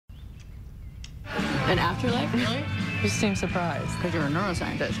An afterlife, really? You seem surprised. Because you're a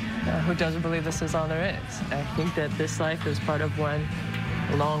neuroscientist. Who doesn't believe this is all there is? I think that this life is part of one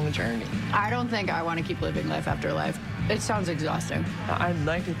long journey. I don't think I want to keep living life after life. It sounds exhausting. I'd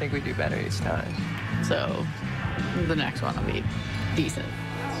like to think we do better each time. So the next one will be decent.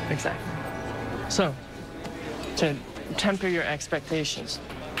 Exactly. So, to temper your expectations,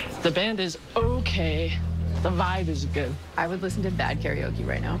 the band is okay, the vibe is good. I would listen to bad karaoke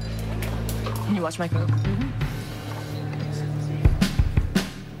right now. Can you watch my phone?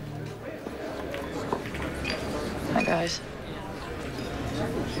 Hi, guys.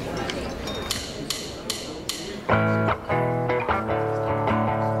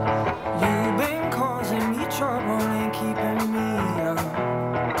 You've been causing me trouble and keeping me up.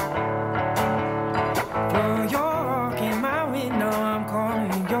 Throw your rock in my window, I'm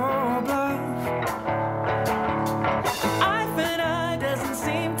calling your bluff. Eye for eye doesn't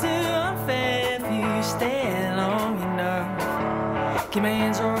seem too unfair if you stay long enough. Keep my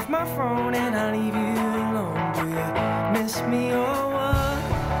hands off my phone and I'll leave you alone. Do you miss me or